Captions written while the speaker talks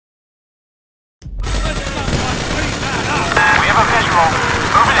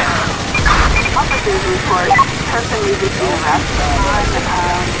Citizens report. Person resisting arrest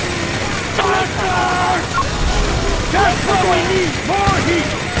That's what we need! More heat!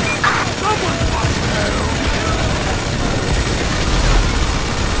 Someone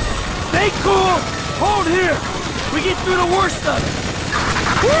stay cool! Hold here! We get through the worst of it!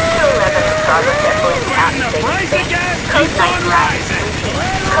 Woo! And the price of gas keeps on rising!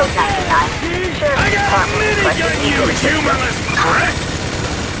 Code 99. I got a minigun, you humorless prick!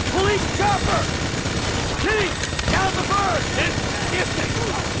 Police chopper! Chief! Down the bird! It's gifting!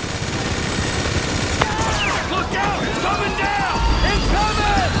 Look out! It's coming down! It's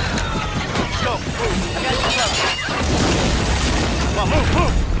coming! Go! I got you covered. Come on,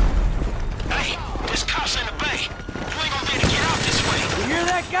 move! Hey, there's cops in the bay. You ain't gonna be able to get out this way. You hear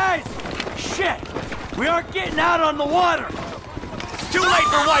that, guys? Shit! We aren't getting out on the water! Too late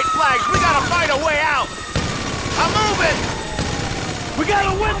for white flags! We gotta find a way out! I'm moving! We got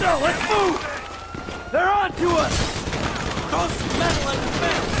a window! Let's move! They're on to us! Throw some metal at the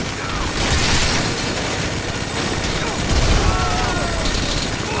fence!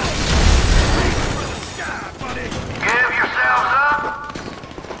 Give yourselves up.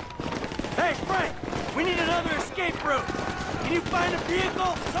 Hey, Frank! We need another escape route! Can you find a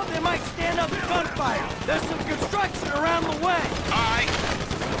vehicle? Something might stand up to gunfire! There's some construction around the way! Alright.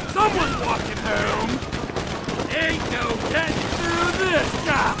 Someone's walking home! Ain't no getting through this,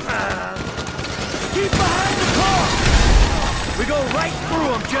 copper! Keep behind the car! We go right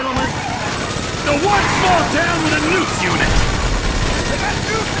through them, gentlemen! The one small town with a noose unit! They got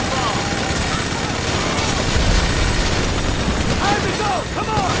noose involved! Time to go! Come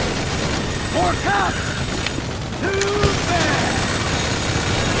on! More cops! Too bad!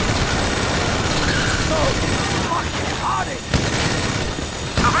 So fucking hot in here!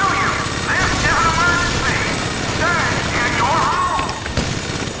 Civilians, this is an emergency. Stay in your home.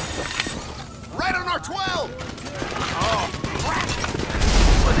 Right on our 12! Oh, crap.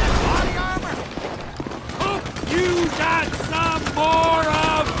 Was that body armor? Hope you got some more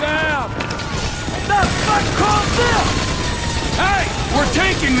of them! The fuck called them? Hey! We're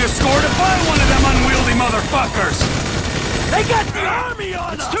taking this score to find one of them unwieldy motherfuckers! They got the army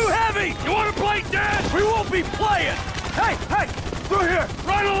on us! It's too heavy! You wanna play dead? We won't be playing! Hey, through here!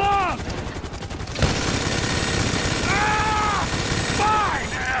 Right along! Ah! Fine!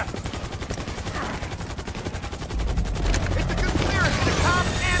 It's a good clearance to the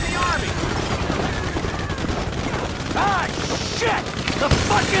cops and the army! Ah, shit! The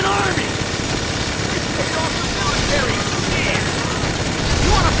fucking army! It's off the military! Yeah! You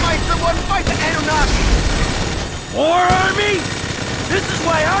wanna fight someone? Fight the Anunnaki! More army? This is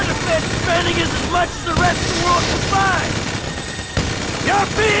why our defense spending is as much as the rest of the world combined! You're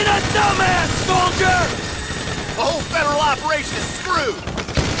being a dumbass, soldier! The whole federal operation is screwed!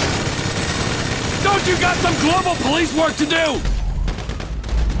 Don't you got some global police work to do?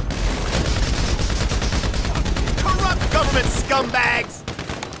 Corrupt government scumbags!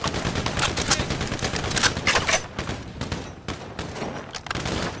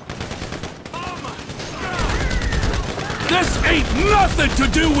 This ain't nothing to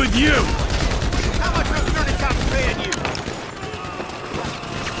do with you! How much are dirty cops paying you?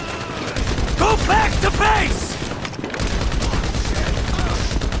 Go back to base!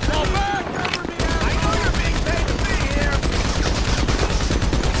 Fall back! I know you're being paid to be here!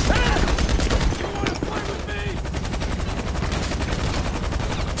 You wanna play with me?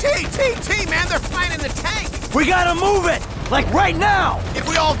 T, man, they're flying in the tank! We gotta move it! Like right now! If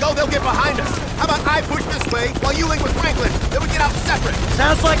we all go, they'll get behind us. How about I push this way while you link with Franklin? Then we get out separate.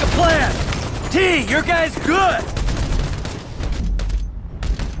 Sounds like a plan! T, your guy's good!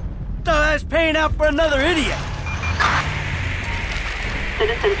 Thought I was paying out for another idiot!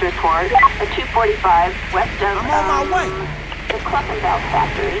 Citizens report. A 245 west of I'm on my way! the Cluckenbell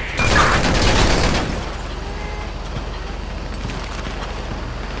factory.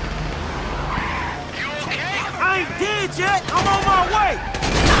 You okay? I ain't dead yet! I'm on my way!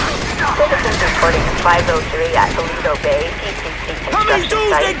 Citizens reporting 503 at Toledo Bay, PCC How many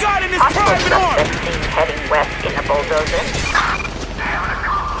dudes they got in this private arm? Suspect seen heading west in a bulldozer.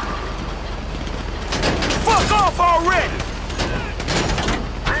 Fuck off already!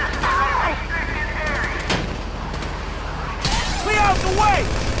 Clear out the way!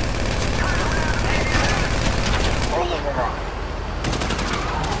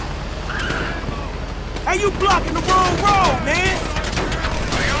 Hey, you blocking the wrong road, man!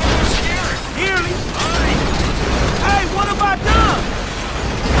 Nearly. Hey, what have I done?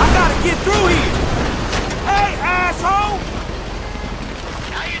 I gotta get through here! Hey, asshole!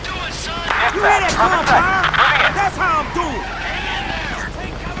 How you doing, son? You hear that gunfire? That's how I'm doing! Hang in there.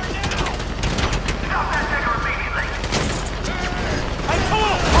 Take cover now.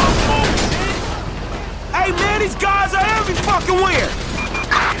 Hey, man, these guys are every fucking where.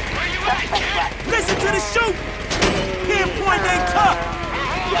 Listen to the shoot. Pinpoint ain't tough.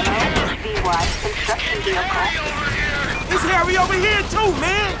 Yellow VY construction vehicle. It's Harry over here too,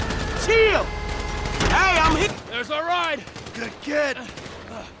 man. Chill. Hey, I'm hit. There's our ride. Good kid.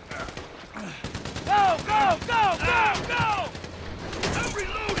 Go, go, go, go, go! I'm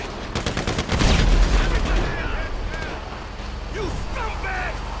reloading! You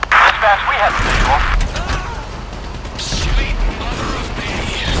scumbag! Dispatch, we have visual. Sweet mother of me!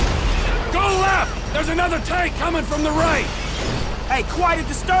 Go left! There's another tank coming from the right! Hey, quite a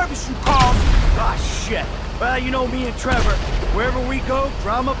disturbance you caused. Ah, shit. Well, you know me and Trevor. Wherever we go,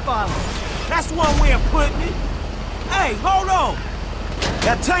 drama follows. That's one way of putting it. Hey, hold on.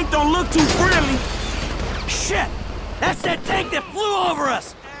 That tank don't look too friendly. Shit! That's that tank that flew over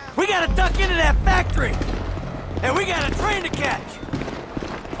us! We gotta duck into that factory! And we got a train to catch!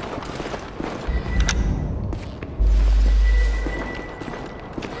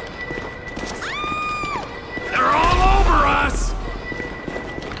 They're all over us!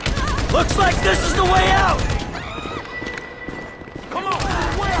 Looks like this is the way out! Come on, to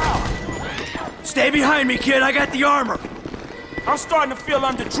the warehouse. Stay behind me, kid. I got the armor. I'm starting to feel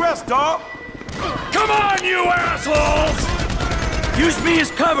underdressed, dog. Come on, you assholes! Use me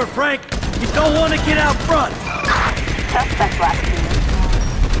as cover, Frank. You don't want to get out front. Suspect last seen.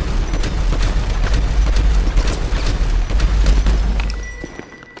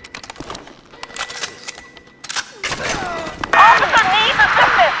 Officer needs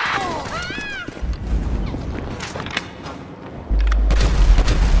assistance!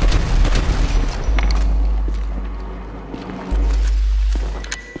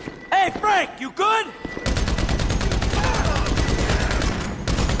 Hey, Frank, you good?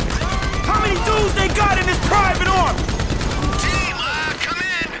 How many dudes they got in this private army? Team, come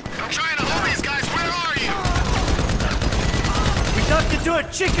in. I'm trying to hold these guys. Where are you? We ducked into a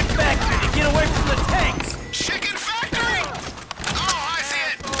chicken factory to get away from the tanks. Chicken factory? Oh, I see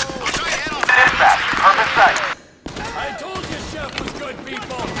it. I'll try to head off. Dispatch, perfect sight. I told you Chef was good,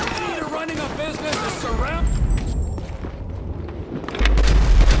 people! Either running a business or surround...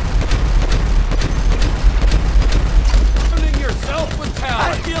 yourself with talent!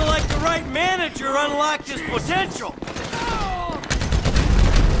 I feel like the right manager unlocked his potential.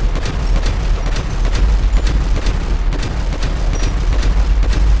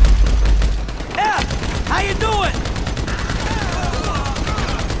 F, how you doing?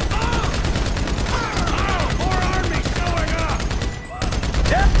 More army showing up!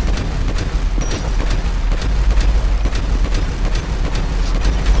 Yep.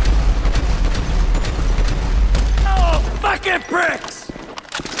 Oh, fucking pricks!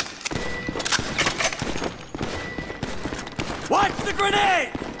 Watch the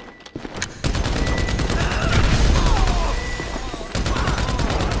grenade!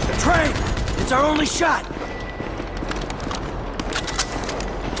 The train! It's our only shot!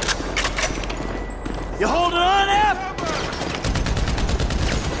 You holding on, F?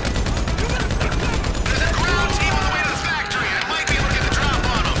 There's a ground team on the way to the factory. I might be able to get the drop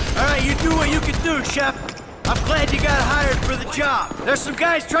on them. All right, you do what you can do, Chef. I'm glad you got hired for the job. There's some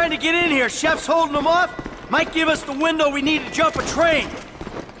guys trying to get in here. Chef's holding them off. Might give us the window we need to jump a train.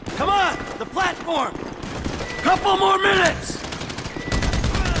 Come on, the platform. Couple more minutes.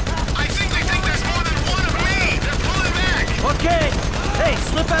 I think they think there's more than one of me. They're pulling back. Okay. Hey,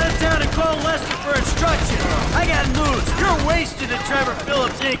 slip out of town and call Lester for instructions. I got news. You're wasted at Trevor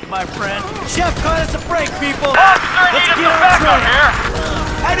Phillips Inc., my friend. Chef caught us a break, people. Let's get on the train.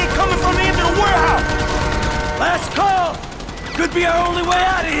 Hey, they coming from the end of the warehouse. Last call! Could be our only way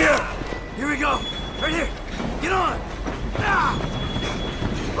out of here! Here we go! Right here! Get on! Ah!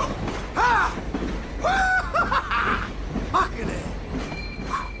 Ah! Fucking it!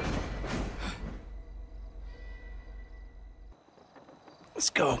 Let's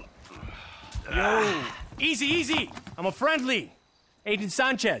go. Yo, easy, easy. I'm a friendly. Agent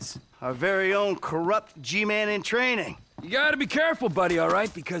Sanchez. Our very own corrupt G-man in training. You gotta be careful, buddy, all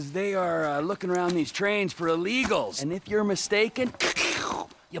right? Because they are looking around these trains for illegals. And if you're mistaken,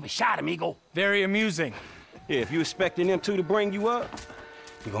 you'll be shot, amigo. Very amusing. Yeah, if you expecting them two to bring you up,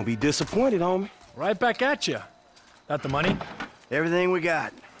 you're gonna be disappointed, homie. Right back at you. That the money? Everything we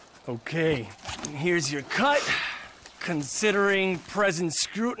got. Okay, here's your cut. Considering present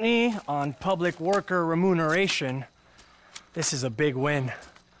scrutiny on public worker remuneration, this is a big win.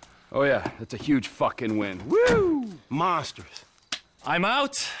 Oh yeah, that's a huge fucking win. Woo! Monsters. I'm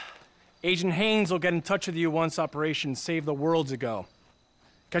out. Agent Haynes will get in touch with you once Operation Save the World's ago.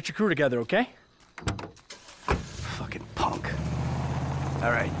 Get your crew together, okay? Fucking punk.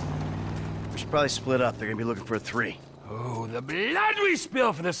 All right. We should probably split up. They're gonna be looking for a 3. Oh, the blood we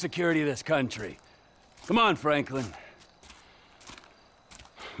spill for the security of this country. Come on, Franklin.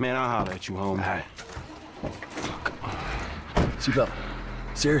 Man, I'll holler at you, homie. All right. Seatbelt.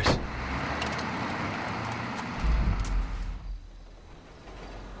 Serious.